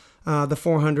jump, the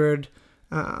 400.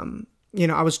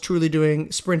 I was truly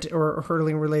doing sprint or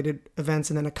hurdling related events,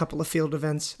 and then a couple of field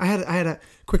events. I had a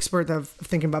quick spurt of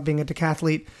thinking about being a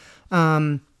decathlete,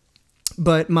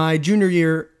 but my junior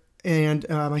year and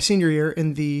my senior year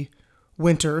in the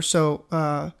winter. So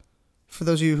for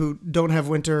those of you who don't have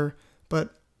winter,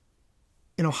 but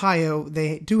in Ohio,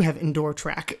 they do have indoor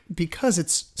track because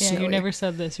it's snowy. You never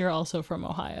said this. You're also from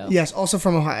Ohio. Yes, also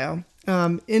from Ohio.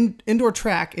 Indoor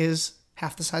track is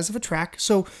half the size of a track.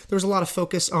 So there was a lot of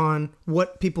focus on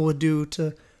what people would do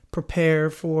to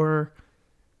prepare for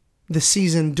the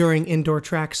season during indoor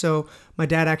track. So my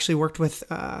dad actually worked with,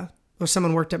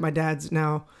 someone worked at my dad's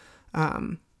now,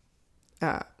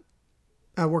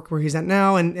 work where he's at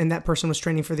now, and that person was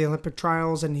training for the Olympic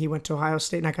trials, and he went to Ohio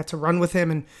State, and I got to run with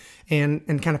him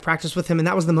and kind of practice with him, and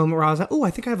that was the moment where I was like, oh,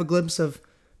 I think I have a glimpse of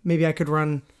maybe I could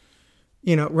run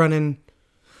in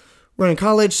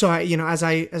college. So I, as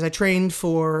I trained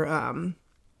for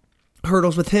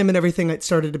hurdles with him and everything, it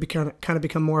started to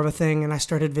become more of a thing, and I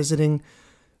started visiting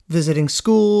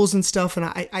schools and stuff, and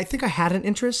I think I had an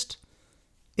interest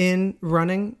in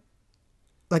running,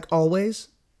 like always,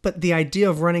 but the idea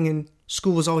of running in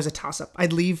school was always a toss-up.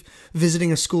 I'd leave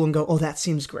visiting a school and go, oh, that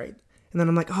seems great. And then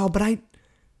I'm like, oh, but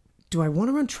do I want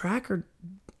to run track, or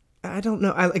I don't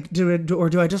know. I like or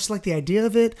do I just like the idea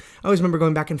of it? I always remember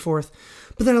going back and forth.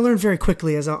 But then I learned very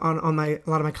quickly on a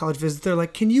lot of my college visits, they're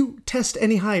like, can you test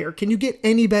any higher? Can you get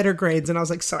any better grades? And I was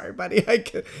like, sorry, buddy, I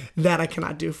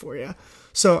cannot do for you.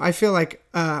 So I feel like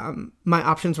my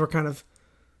options were kind of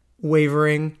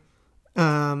wavering. They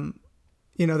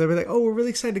were like, oh, we're really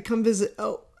excited to come visit.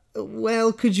 Oh,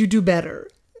 well, could you do better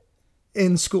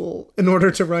in school in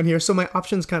order to run here? So my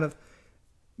options kind of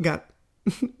got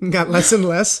less and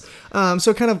less.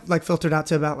 So it kind of like filtered out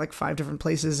to about like 5 different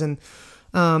places. And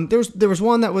there was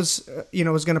one that was,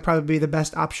 was going to probably be the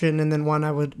best option. And then one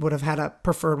I would have had a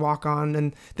preferred walk on.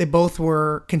 And they both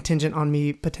were contingent on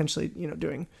me potentially,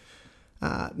 doing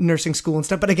nursing school and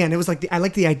stuff. But again, it was like I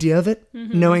like the idea of it,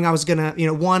 knowing I was gonna,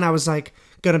 one, I was like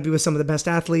gonna be with some of the best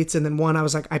athletes, and then one, I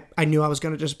was like, I knew I was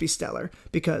gonna just be stellar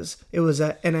because it was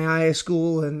a NAIA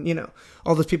school, and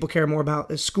all those people care more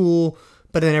about is school,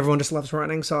 but then everyone just loves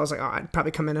running. So I was like, oh, I'd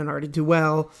probably come in and already do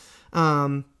well.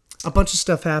 A bunch of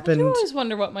stuff happened. I always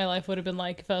wonder what my life would have been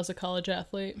like if I was a college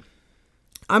athlete.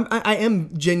 I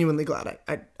am genuinely glad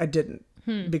I didn't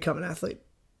become an athlete.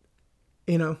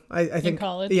 I think in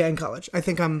college. Yeah, in college. I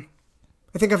think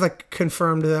I've like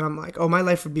confirmed that I'm like, oh, my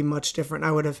life would be much different.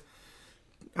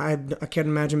 I can't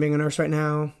imagine being a nurse right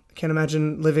now. I can't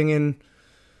imagine living in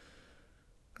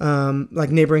like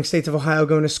neighboring states of Ohio,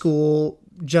 going to school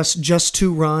just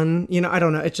to run. I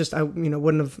don't know. It's just I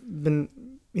wouldn't have been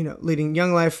leading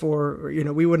young life, or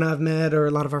we wouldn't have met, or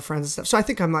a lot of our friends and stuff. So I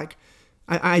think I'm like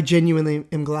I genuinely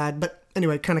am glad. But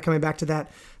anyway, kind of coming back to that,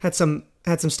 had some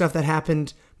stuff that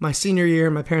happened my senior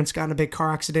year. My parents got in a big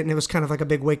car accident, and it was kind of like a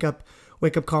big wake up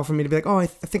call for me to be like, oh, I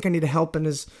think I need help, and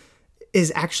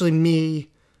is actually me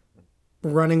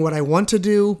running what I want to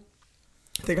do.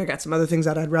 I think I got some other things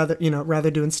that I'd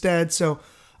rather do instead. So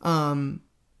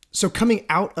coming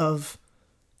out of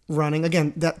running,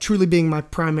 again, that truly being my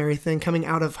primary thing, coming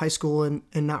out of high school and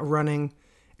not running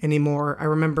anymore, I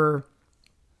remember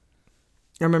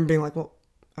being like, well,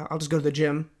 I'll just go to the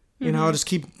gym. I'll just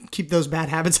keep those bad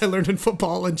habits I learned in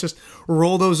football and just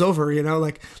roll those over,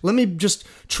 like, let me just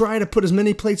try to put as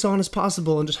many plates on as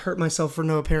possible and just hurt myself for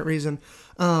no apparent reason.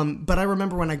 But I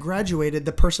remember when I graduated,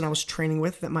 the person I was training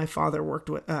with that my father worked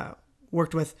with, that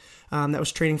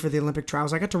was training for the Olympic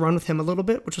trials, I got to run with him a little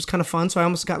bit, which was kind of fun. So I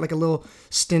almost got like a little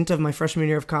stint of my freshman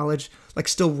year of college, like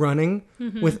still running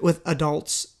with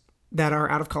adults that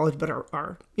are out of college, but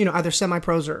are either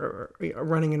semi-pros or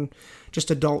running in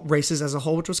just adult races as a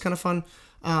whole, which was kind of fun.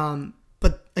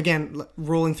 But again,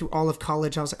 rolling through all of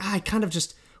college, I was like, I kind of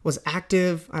just was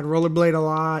active. I'd rollerblade a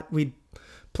lot. We'd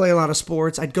play a lot of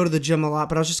sports. I'd go to the gym a lot,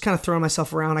 but I was just kind of throwing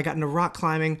myself around. I got into rock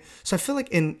climbing. So I feel like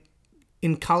in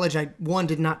college, I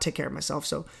did not take care of myself.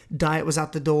 So diet was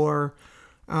out the door.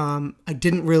 I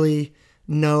didn't really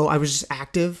know. I was just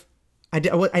active.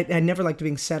 I never liked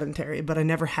being sedentary, but I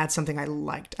never had something I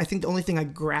liked. I think the only thing I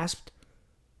grasped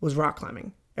was rock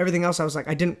climbing. Everything else I was like,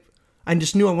 I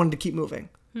just knew I wanted to keep moving.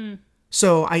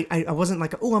 So I wasn't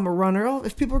like, oh, I'm a runner. Oh,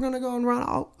 if people are going to go and run,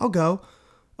 I'll go.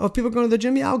 Oh, if people are going to the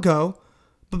gym, yeah, I'll go.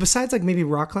 But besides like maybe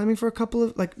rock climbing for a couple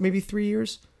of like maybe 3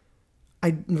 years,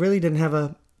 I really didn't have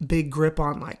a big grip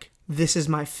on like, this is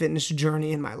my fitness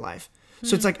journey in my life.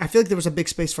 So it's like, I feel like there was a big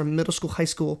space from middle school, high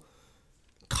school,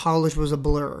 college was a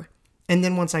blur. And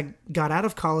then once I got out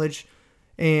of college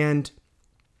and,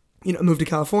 moved to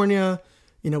California,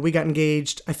 we got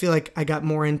engaged. I feel like I got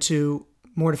more to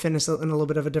fitness in a little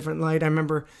bit of a different light. I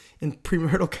remember in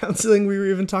premarital counseling, we were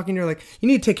even talking, you're like, you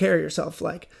need to take care of yourself.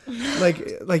 Like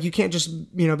you can't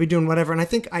just, be doing whatever. And I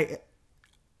think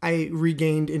I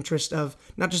regained interest of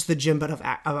not just the gym, but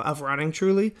of running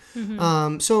truly.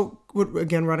 So would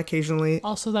again run occasionally.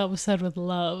 Also, that was said with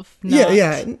love.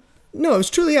 Yeah. No, it was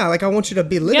truly, like, I want you to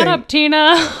be living. Get up,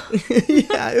 Tina.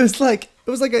 Yeah, it was like, I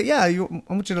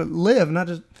want you to live, not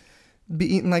just be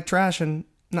eating like trash and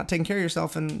not taking care of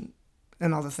yourself and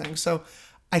all the things. So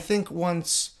I think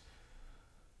once,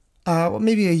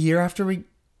 maybe a year after we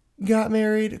got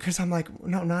married, because I'm like,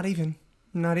 no, not even.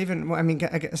 I mean,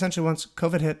 essentially once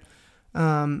COVID hit,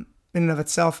 in and of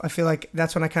itself, I feel like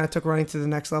that's when I kind of took running to the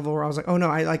next level where I was like, oh no,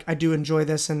 I do enjoy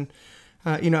this. And,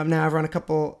 now I've run a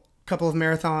couple of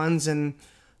marathons and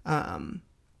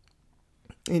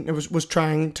was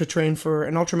trying to train for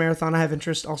an ultra marathon. I have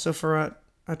interest also for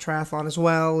a triathlon as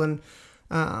well. And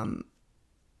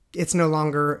it's no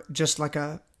longer just like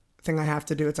a thing I have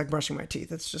to do. It's like brushing my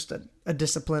teeth. It's just a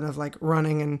discipline of like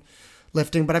running and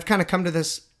lifting. But I've kind of come to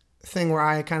this thing where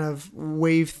I kind of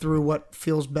wave through what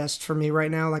feels best for me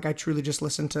right now. Like I truly just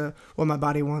listen to what my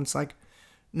body wants. Like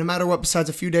no matter what, besides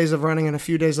a few days of running and a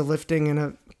few days of lifting and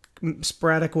a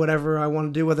sporadic whatever I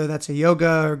want to do, whether that's a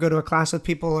yoga or go to a class with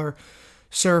people or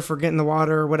surf or get in the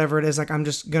water or whatever it is. Like I'm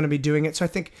just going to be doing it. So I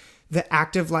think the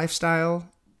active lifestyle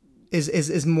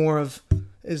is more of,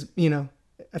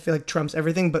 I feel like trumps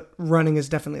everything, but running is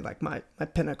definitely like my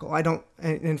pinnacle. I don't,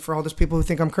 and for all those people who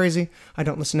think I'm crazy, I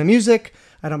don't listen to music.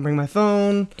 I don't bring my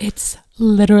phone. It's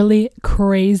literally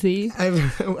crazy.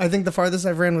 I think the farthest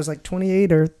I've ran was like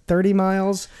 28 or 30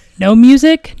 miles. No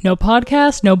music, no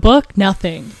podcast, no book,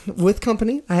 nothing. With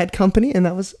company. I had company, and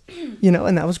that was,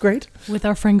 and that was great. With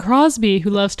our friend Crosby, who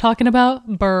loves talking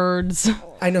about birds.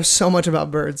 I know so much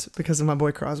about birds because of my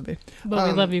boy Crosby. But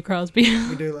we love you, Crosby.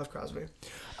 We do love Crosby.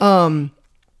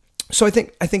 So I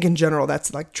think in general,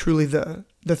 that's like truly the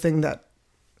thing that,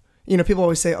 people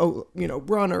always say, oh,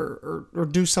 run or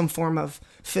do some form of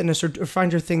fitness or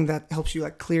find your thing that helps you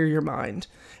like clear your mind.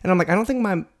 And I'm like, I don't think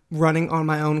my running on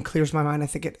my own clears my mind. I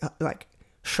think it like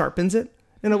sharpens it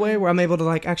in a way where I'm able to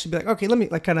like actually be like, okay, let me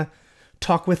like kind of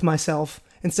talk with myself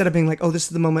instead of being like, oh, this is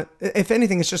the moment. If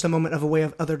anything, it's just a moment of away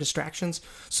of other distractions.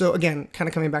 So again, kind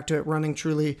of coming back to it, running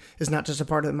truly is not just a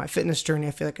part of my fitness journey.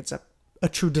 I feel like it's a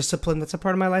true discipline that's a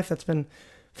part of my life that's been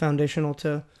foundational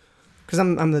to, because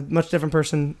I'm a much different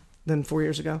person than 4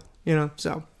 years ago,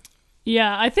 so.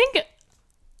 Yeah, I think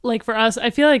like for us, I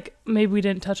feel like maybe we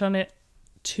didn't touch on it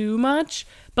too much,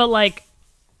 but like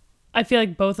I feel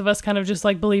like both of us kind of just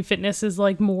like believe fitness is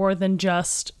like more than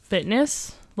just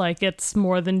fitness. Like it's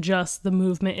more than just the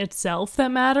movement itself that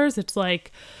matters. It's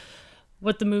like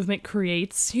what the movement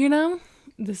creates,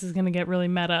 This is going to get really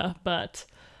meta, but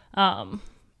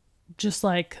just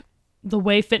like the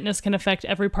way fitness can affect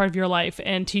every part of your life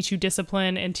and teach you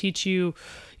discipline and teach you,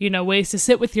 ways to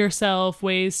sit with yourself,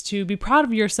 ways to be proud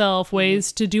of yourself,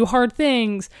 ways to do hard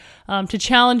things, to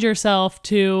challenge yourself,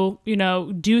 to,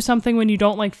 do something when you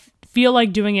don't like feel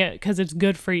like doing it because it's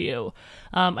good for you.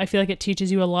 I feel like it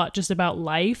teaches you a lot just about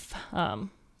life.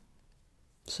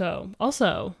 So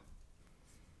also,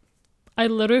 I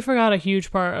literally forgot a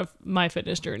huge part of my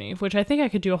fitness journey, which I think I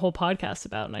could do a whole podcast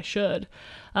about, and I should.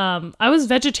 I was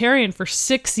vegetarian for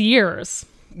 6 years.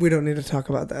 We don't need to talk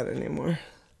about that anymore.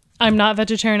 I'm not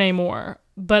vegetarian anymore,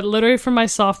 but literally from my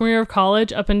sophomore year of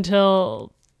college up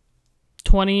until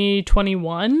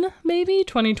 2021, maybe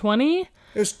 2020.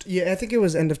 I think it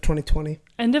was end of 2020.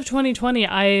 End of 2020,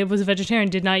 I was a vegetarian,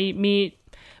 did not eat meat,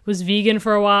 was vegan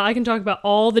for a while. I can talk about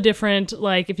all the different,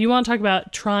 like, if you want to talk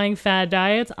about trying fad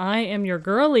diets, I am your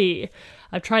girly.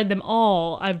 I've tried them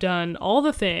all. I've done all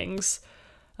the things.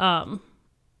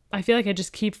 I feel like I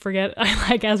just keep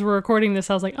like, as we're recording this,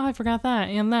 I was like, oh, I forgot that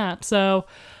and that. So,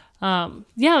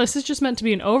 this is just meant to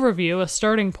be an overview, a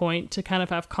starting point to kind of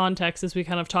have context as we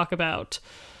kind of talk about,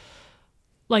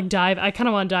 like, I kind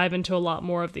of want to dive into a lot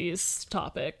more of these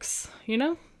topics,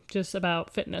 just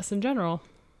about fitness in general.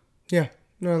 Yeah.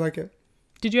 No, I like it.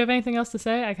 Did you have anything else to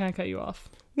say? I kind of cut you off.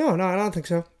 No, I don't think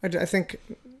so. I think,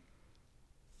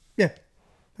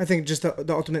 I think just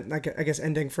the ultimate, like, I guess,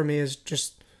 ending for me is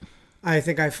just, I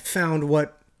think I've found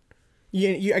what,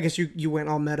 I guess you went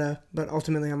all meta, but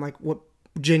ultimately I'm like, what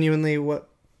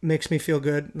makes me feel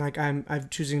good, like I'm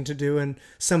choosing to do, and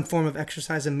some form of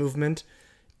exercise and movement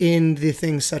in the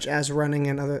things such as running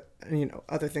and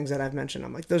other things that I've mentioned.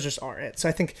 I'm like, those just are it. So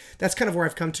I think that's kind of where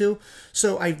I've come to.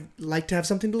 So I like to have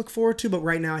something to look forward to, but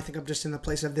right now I think I'm just in the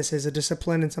place of this is a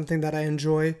discipline and something that I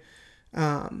enjoy,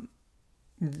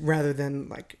 rather than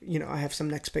like, I have some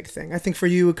next big thing. I think for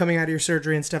you coming out of your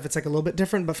surgery and stuff, it's like a little bit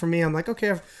different, but for me, I'm like,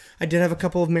 okay, I did have a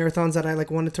couple of marathons that I like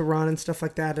wanted to run and stuff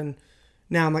like that. And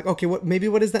now I'm like, okay,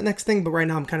 what is that next thing? But right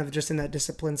now I'm kind of just in that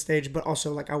discipline stage, but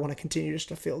also like, I want to continue just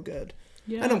to feel good.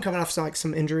 Yeah. And I'm coming off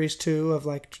some injuries too, of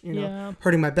like,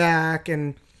 hurting my back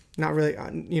and not really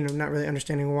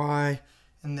understanding why.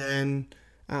 And then,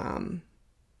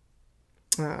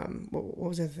 what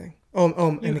was the other thing?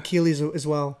 And Achilles as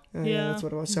well. Yeah, that's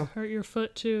what it was. So hurt your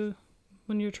foot too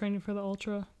when you're training for the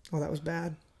ultra. Oh, that was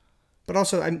bad. But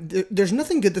also, there's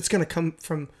nothing good that's going to come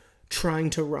from trying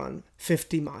to run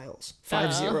 50 miles,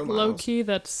 50 miles. Low key,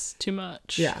 that's too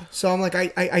much. Yeah. So I'm like,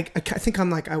 I think I'm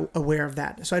like aware of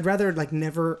that. So I'd rather like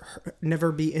never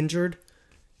be injured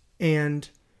and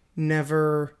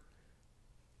never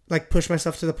like push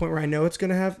myself to the point where I know it's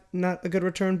going to have not a good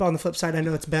return. But on the flip side, I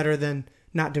know it's better than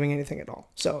not doing anything at all.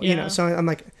 So, so I'm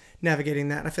like navigating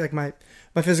that. And I feel like my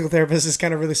physical therapist is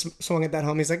kind of really swung at that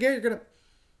home. He's like, yeah, you're going to,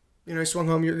 he swung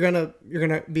home. You're gonna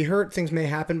be hurt. Things may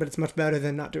happen, but it's much better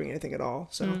than not doing anything at all.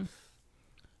 So,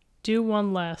 do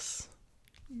one less.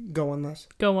 Go one less.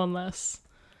 Go one less.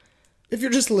 If you're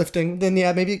just lifting, then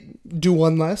yeah, maybe do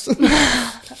one less.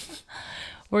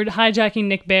 We're hijacking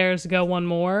Nick Bear's "Go One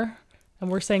More," And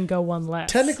we're saying go one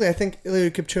less. Technically, I think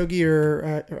Eliud Kipchoge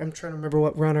or I'm trying to remember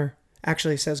what runner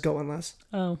actually says go one less.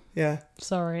 Oh. Yeah.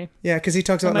 Sorry. Yeah, because he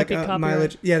talks about like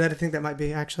mileage. Yeah, I think that might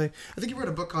be actually. I think he wrote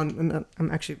a book on. And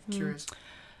I'm actually curious.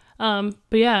 But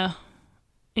yeah,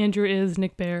 Andrew is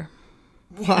Nick Bear.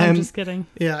 Well, I'm just kidding.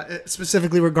 Yeah,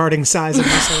 specifically regarding size of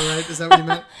muscle, right? Is that what you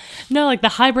meant? No, like the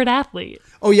hybrid athlete.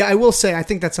 Oh yeah, I will say I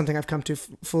think that's something I've come to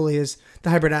fully is the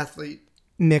hybrid athlete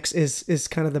mix is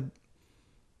kind of the.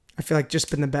 I feel like just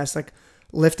been the best, like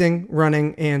lifting,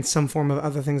 running, and some form of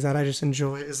other things that I just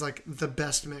enjoy is like the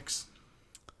best mix.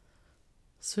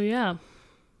 So yeah,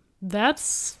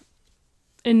 that's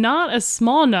in not a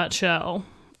small nutshell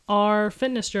our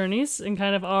fitness journeys and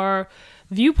kind of our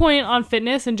viewpoint on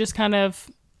fitness and just kind of,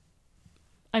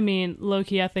 I mean,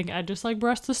 low-key, I think I just like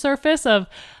brushed the surface of,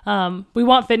 we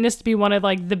want fitness to be one of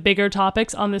like the bigger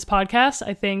topics on this podcast.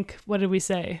 I think, what did we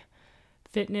say?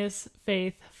 Fitness,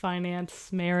 faith,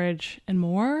 finance, marriage, and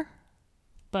more.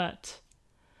 But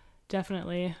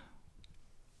definitely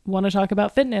want to talk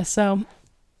about fitness. So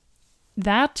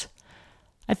that,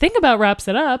 I think, about wraps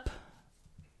it up.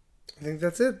 I think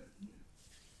that's it.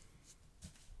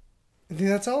 I think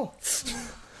that's all.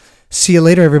 See you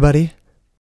later, everybody.